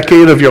last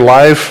decade of your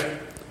life,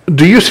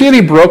 do you see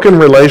any broken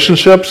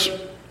relationships?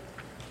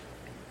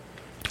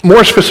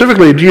 More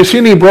specifically, do you see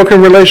any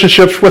broken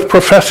relationships with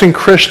professing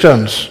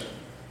Christians?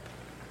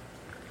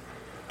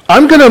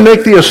 I'm going to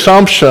make the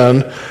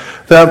assumption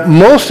that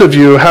most of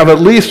you have at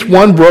least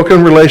one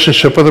broken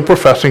relationship with a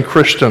professing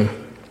Christian.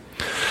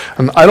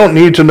 And I don't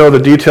need to know the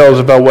details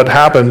about what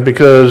happened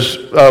because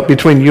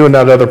between you and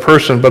that other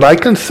person, but I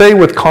can say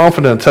with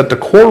confidence that the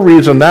core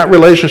reason that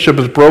relationship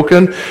is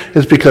broken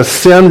is because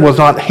sin was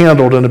not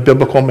handled in a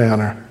biblical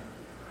manner.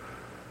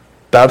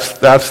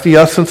 That's the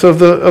essence of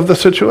the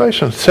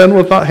situation. Sin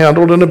was not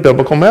handled in a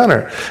biblical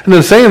manner. And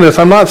in saying this,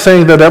 I'm not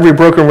saying that every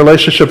broken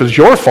relationship is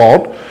your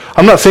fault.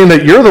 I'm not saying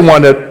that you're the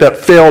one that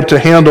failed to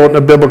handle it in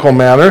a biblical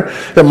manner.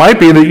 It might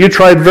be that you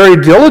tried very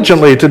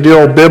diligently to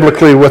deal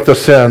biblically with the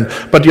sin,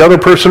 but the other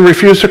person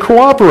refused to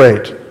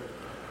cooperate.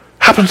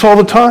 Happens all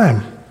the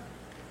time.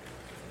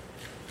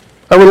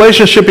 A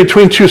relationship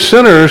between two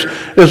sinners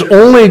is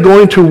only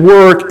going to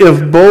work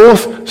if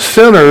both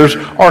sinners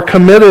are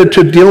committed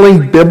to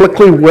dealing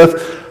biblically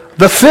with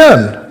the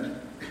sin.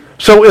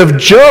 So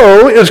if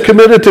Joe is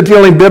committed to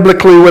dealing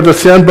biblically with the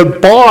sin,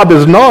 but Bob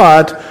is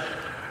not,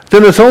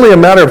 then it's only a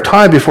matter of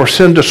time before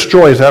sin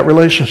destroys that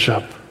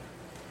relationship.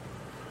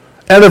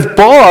 And if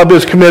Bob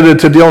is committed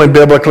to dealing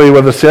biblically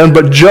with the sin,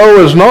 but Joe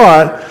is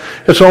not,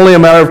 it's only a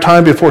matter of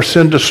time before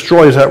sin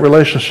destroys that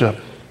relationship.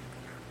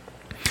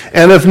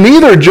 And if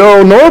neither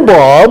Joe nor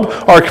Bob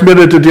are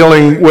committed to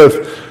dealing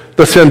with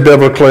the sin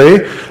biblically,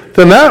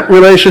 then that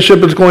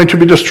relationship is going to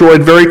be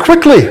destroyed very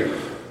quickly.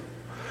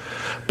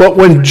 But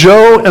when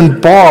Joe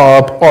and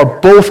Bob are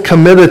both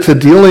committed to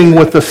dealing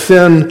with the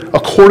sin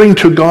according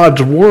to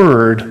God's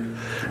word,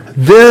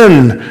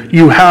 then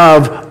you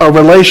have a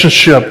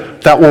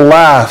relationship that will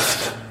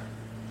last.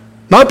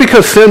 Not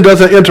because sin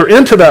doesn't enter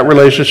into that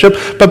relationship,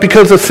 but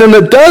because the sin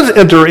that does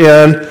enter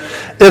in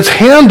is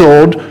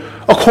handled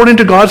according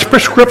to God's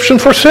prescription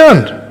for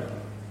sin.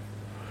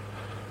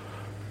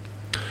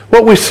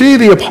 What we see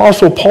the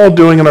Apostle Paul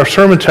doing in our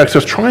sermon text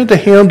is trying to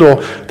handle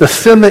the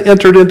sin that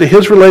entered into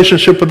his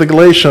relationship with the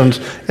Galatians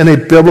in a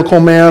biblical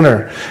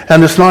manner.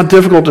 And it's not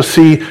difficult to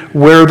see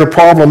where the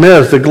problem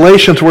is. The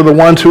Galatians were the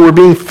ones who were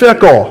being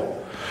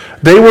fickle.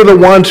 They were the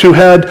ones who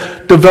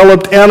had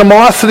developed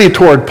animosity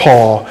toward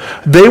Paul.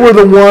 They were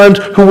the ones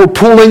who were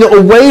pulling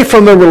away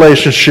from the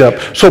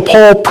relationship. So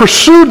Paul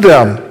pursued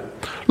them.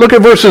 Look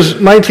at verses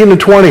 19 and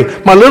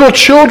 20. My little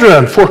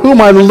children, for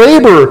whom I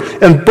labor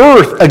in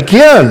birth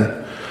again,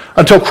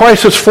 until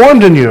Christ is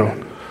formed in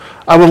you.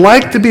 I would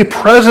like to be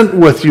present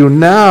with you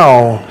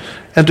now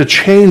and to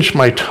change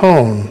my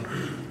tone.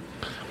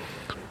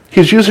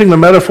 He's using the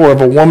metaphor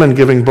of a woman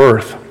giving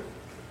birth.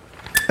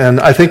 And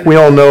I think we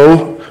all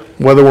know,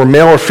 whether we're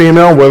male or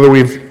female, whether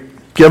we've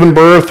given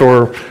birth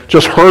or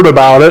just heard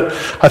about it,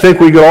 I think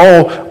we can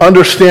all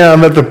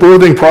understand that the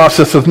birthing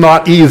process is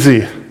not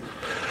easy.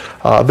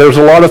 There's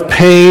a lot of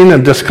pain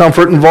and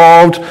discomfort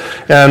involved,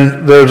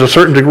 and there's a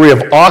certain degree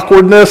of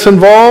awkwardness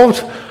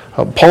involved.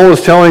 Paul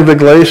is telling the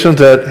Galatians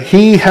that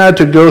he had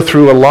to go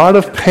through a lot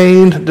of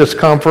pain,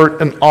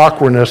 discomfort, and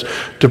awkwardness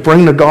to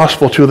bring the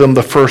gospel to them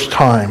the first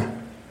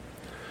time.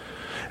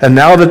 And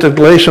now that the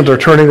Galatians are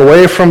turning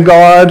away from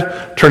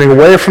God, turning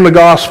away from the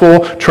gospel,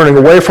 turning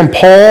away from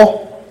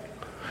Paul,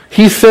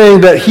 he's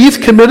saying that he's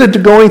committed to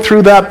going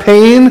through that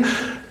pain,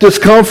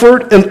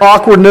 discomfort, and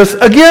awkwardness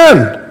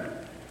again.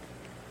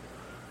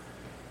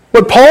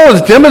 What Paul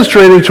is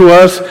demonstrating to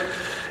us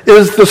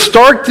is the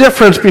stark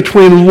difference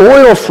between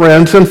loyal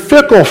friends and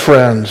fickle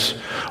friends.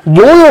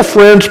 Loyal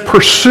friends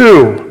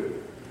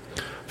pursue.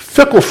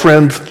 Fickle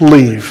friends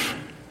leave.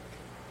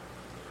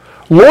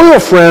 Loyal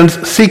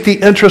friends seek the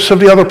interests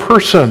of the other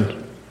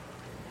person.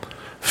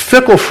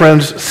 Fickle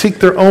friends seek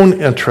their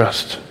own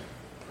interest.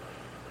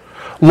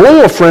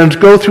 Loyal friends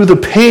go through the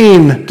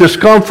pain,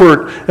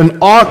 discomfort, and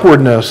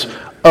awkwardness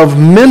of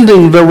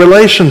mending the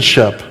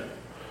relationship.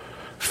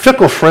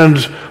 Fickle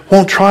friends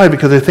won't try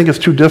because they think it's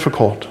too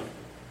difficult.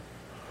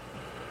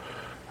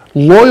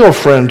 Loyal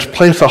friends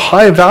place a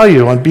high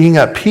value on being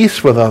at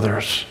peace with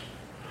others.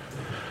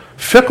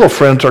 Fickle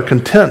friends are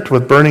content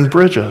with burning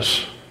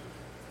bridges.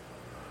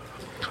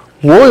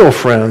 Loyal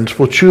friends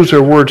will choose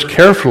their words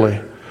carefully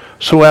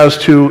so as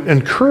to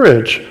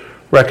encourage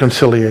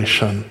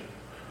reconciliation.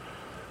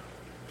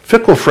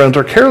 Fickle friends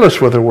are careless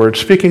with their words,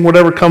 speaking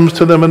whatever comes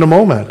to them in a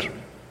moment,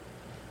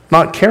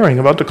 not caring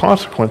about the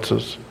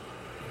consequences.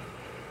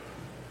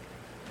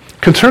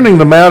 Concerning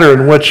the manner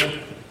in which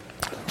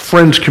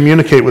friends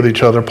communicate with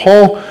each other,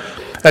 Paul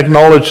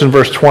acknowledged in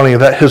verse 20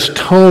 that his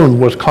tone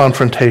was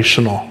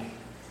confrontational.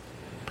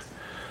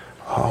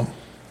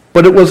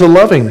 But it was a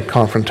loving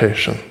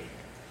confrontation.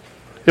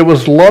 It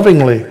was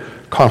lovingly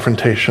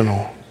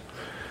confrontational.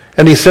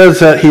 And he says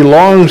that he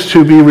longs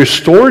to be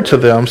restored to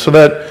them so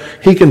that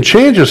he can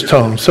change his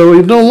tone, so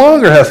he no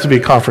longer has to be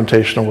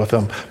confrontational with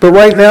them. But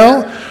right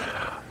now,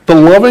 the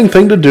loving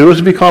thing to do is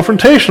to be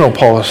confrontational,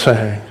 Paul is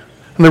saying.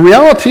 And the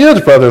reality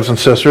is, brothers and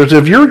sisters,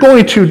 if you're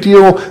going to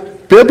deal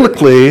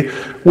biblically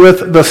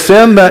with the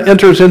sin that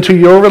enters into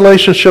your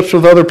relationships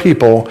with other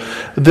people,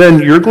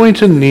 then you're going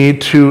to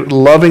need to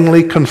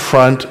lovingly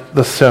confront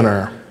the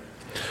sinner.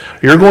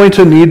 You're going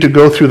to need to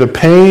go through the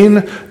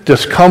pain,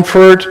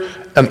 discomfort,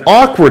 and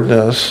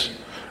awkwardness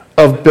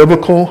of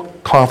biblical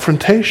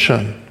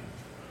confrontation,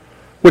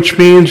 which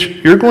means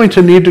you're going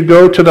to need to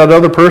go to that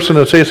other person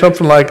and say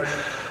something like,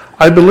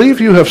 I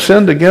believe you have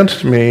sinned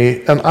against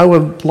me, and I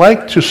would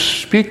like to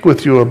speak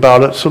with you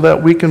about it so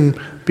that we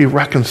can be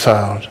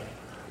reconciled.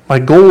 My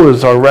goal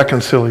is our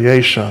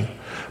reconciliation,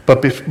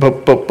 but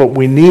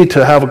we need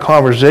to have a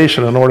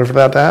conversation in order for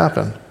that to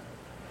happen.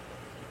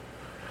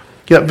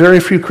 Yet very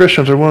few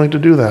Christians are willing to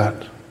do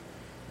that.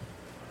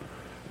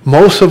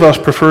 Most of us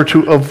prefer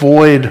to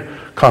avoid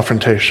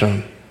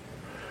confrontation.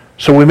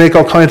 So we make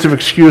all kinds of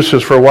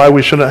excuses for why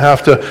we shouldn't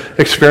have to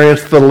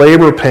experience the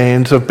labor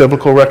pains of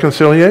biblical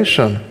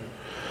reconciliation.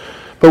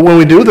 But when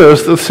we do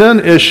this, the sin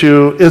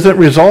issue isn't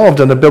resolved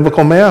in a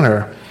biblical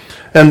manner.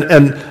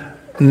 And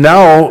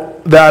now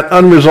that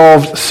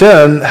unresolved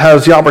sin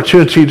has the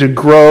opportunity to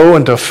grow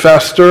and to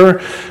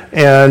fester,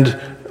 and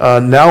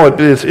now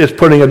it's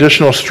putting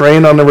additional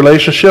strain on the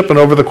relationship, and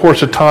over the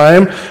course of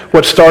time,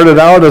 what started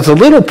out as a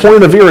little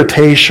point of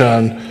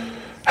irritation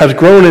has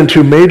grown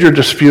into major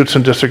disputes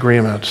and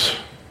disagreements.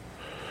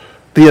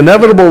 The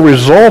inevitable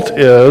result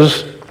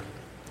is,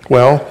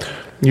 well,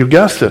 you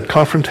guessed it,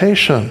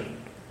 confrontation.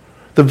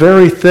 The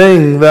very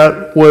thing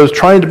that was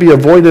trying to be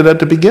avoided at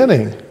the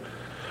beginning.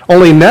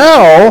 Only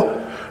now,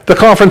 the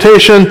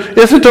confrontation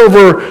isn't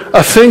over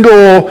a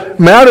single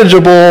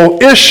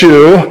manageable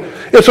issue.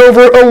 It's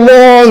over a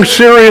long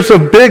series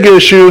of big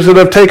issues that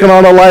have taken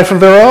on a life of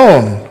their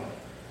own.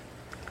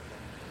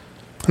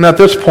 And at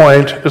this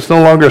point, it's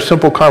no longer a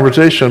simple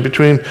conversation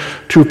between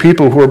two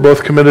people who are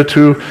both committed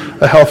to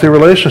a healthy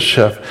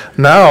relationship.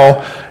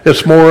 Now,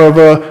 it's more of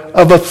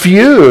a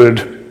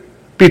feud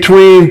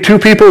between two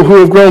people who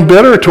have grown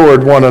bitter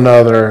toward one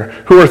another,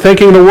 who are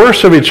thinking the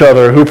worst of each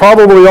other, who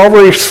probably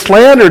already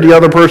slandered the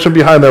other person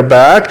behind their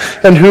back,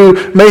 and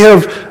who may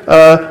have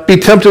be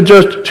tempted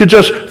to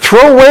just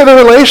throw away the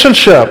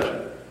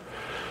relationship.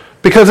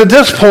 Because at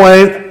this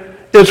point,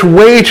 it's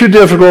way too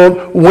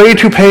difficult, way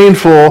too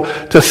painful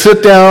to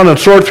sit down and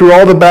sort through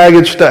all the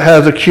baggage that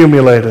has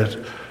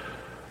accumulated.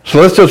 So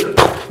let's just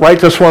write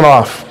this one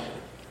off.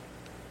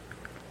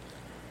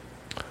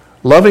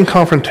 Loving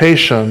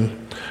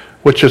confrontation,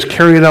 which is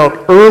carried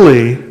out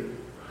early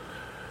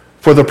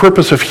for the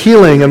purpose of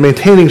healing and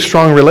maintaining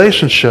strong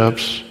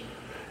relationships,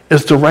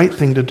 is the right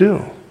thing to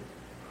do.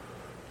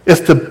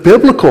 It's the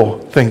biblical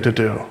thing to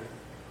do.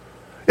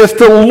 It's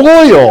the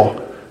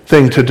loyal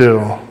thing to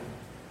do.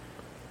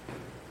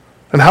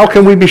 And how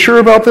can we be sure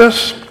about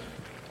this?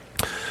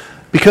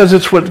 Because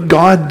it's what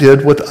God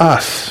did with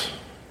us.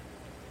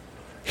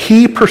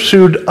 He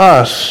pursued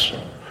us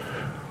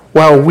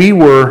while we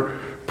were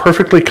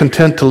perfectly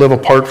content to live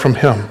apart from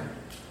Him.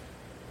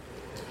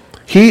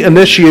 He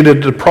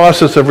initiated the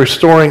process of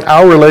restoring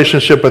our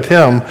relationship with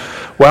Him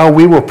while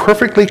we were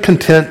perfectly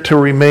content to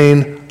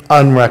remain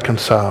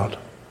unreconciled.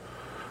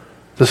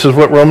 This is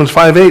what Romans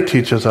 5:8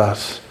 teaches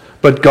us.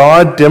 But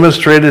God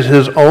demonstrated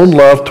His own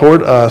love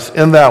toward us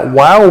in that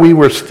while we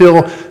were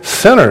still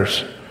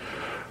sinners,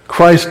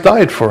 Christ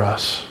died for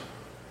us.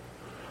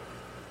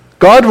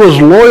 God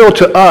was loyal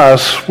to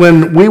us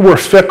when we were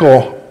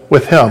fickle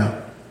with Him.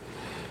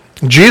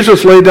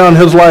 Jesus laid down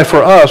His life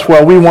for us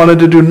while we wanted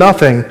to do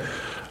nothing,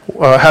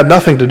 had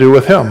nothing to do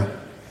with Him.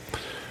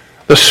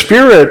 The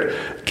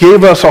Spirit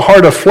gave us a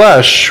heart of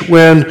flesh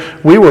when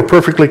we were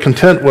perfectly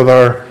content with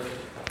our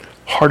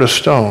heart of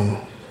stone.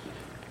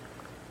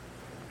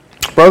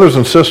 Brothers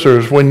and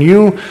sisters, when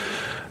you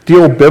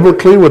deal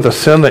biblically with the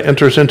sin that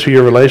enters into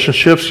your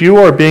relationships, you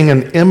are being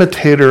an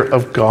imitator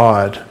of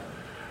God.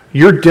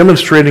 You're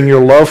demonstrating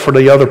your love for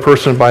the other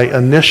person by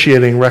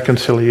initiating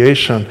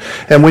reconciliation.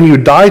 And when you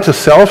die to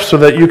self so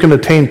that you can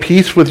attain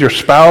peace with your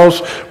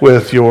spouse,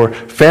 with your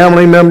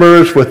family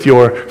members, with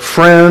your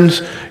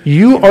friends,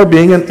 you are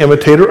being an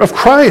imitator of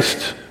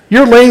Christ.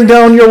 You're laying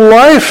down your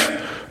life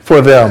for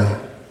them.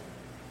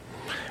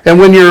 And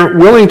when you're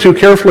willing to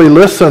carefully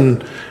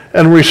listen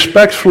and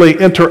respectfully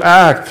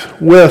interact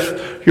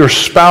with your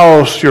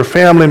spouse, your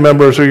family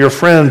members, or your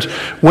friends,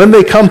 when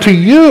they come to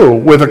you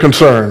with a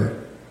concern,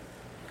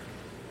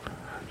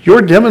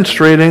 you're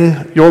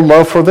demonstrating your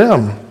love for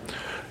them.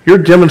 You're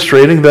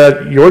demonstrating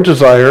that your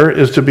desire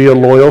is to be a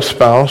loyal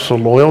spouse, a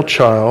loyal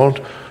child,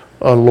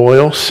 a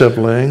loyal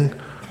sibling,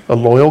 a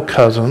loyal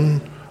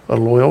cousin, a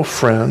loyal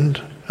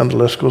friend, and the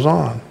list goes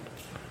on.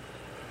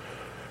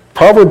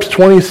 Proverbs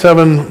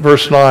 27,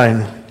 verse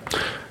 9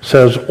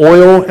 says,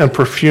 "Oil and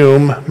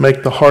perfume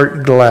make the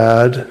heart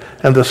glad,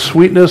 and the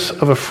sweetness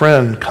of a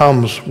friend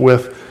comes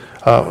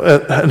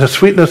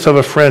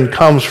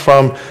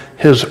from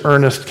his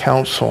earnest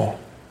counsel."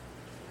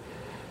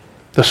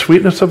 The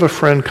sweetness of a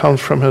friend comes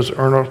from his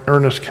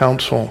earnest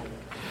counsel.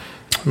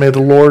 May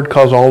the Lord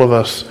cause all of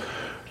us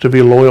to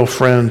be loyal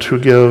friends who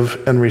give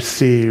and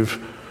receive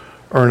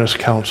earnest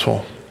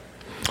counsel.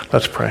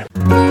 Let's pray.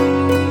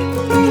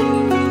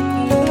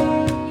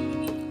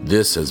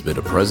 This has been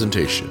a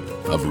presentation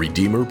of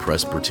Redeemer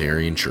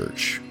Presbyterian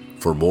Church.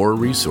 For more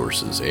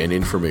resources and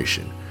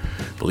information,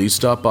 please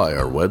stop by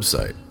our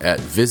website at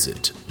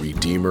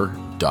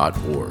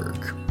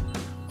visitredeemer.org.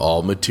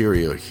 All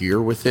material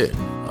here within,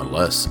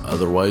 unless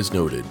otherwise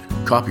noted,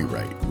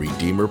 copyright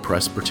Redeemer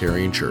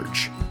Presbyterian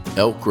Church,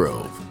 Elk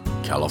Grove,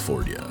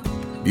 California.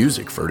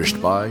 Music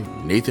furnished by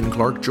Nathan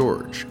Clark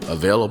George,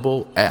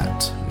 available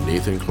at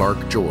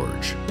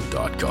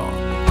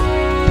nathanclarkgeorge.com.